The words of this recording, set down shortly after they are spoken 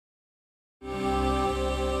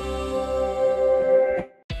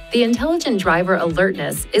The Intelligent Driver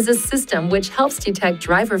Alertness is a system which helps detect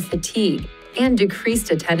driver fatigue and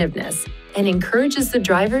decreased attentiveness and encourages the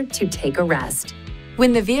driver to take a rest.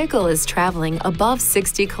 When the vehicle is traveling above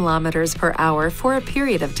 60 kilometers per hour for a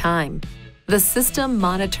period of time, the system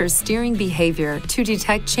monitors steering behavior to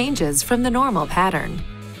detect changes from the normal pattern.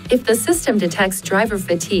 If the system detects driver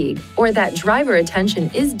fatigue or that driver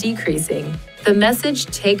attention is decreasing, the message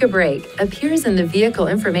 "Take a break" appears in the vehicle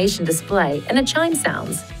information display and a chime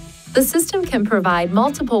sounds. The system can provide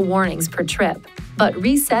multiple warnings per trip, but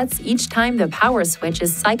resets each time the power switch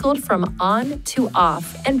is cycled from on to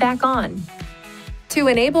off and back on. To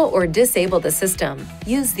enable or disable the system,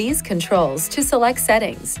 use these controls to select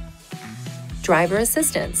settings: Driver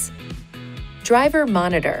Assistance, Driver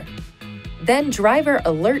Monitor, then Driver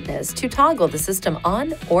Alertness to toggle the system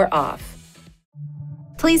on or off.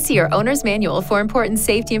 Please see your owner's manual for important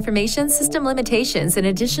safety information, system limitations, and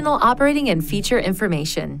additional operating and feature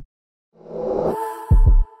information.